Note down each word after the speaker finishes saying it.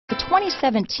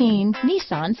2017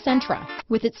 Nissan Sentra.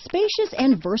 With its spacious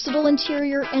and versatile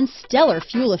interior and stellar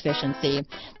fuel efficiency,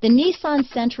 the Nissan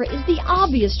Sentra is the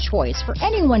obvious choice for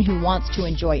anyone who wants to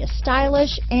enjoy a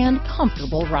stylish and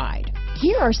comfortable ride.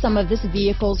 Here are some of this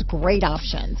vehicle's great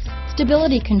options: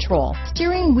 stability control,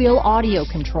 steering wheel audio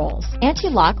controls,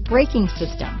 anti-lock braking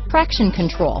system, traction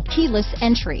control, keyless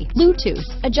entry, Bluetooth,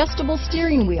 adjustable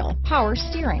steering wheel, power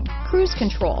steering, cruise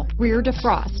control, rear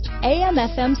defrost,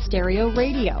 AM/FM stereo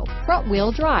radio, front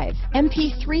wheel drive,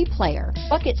 MP3 player,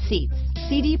 bucket seats,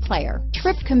 CD player,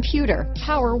 trip computer,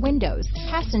 power windows,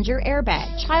 passenger airbag,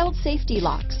 child safety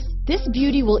locks. This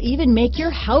beauty will even make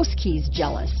your house keys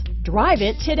jealous. Drive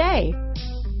it today.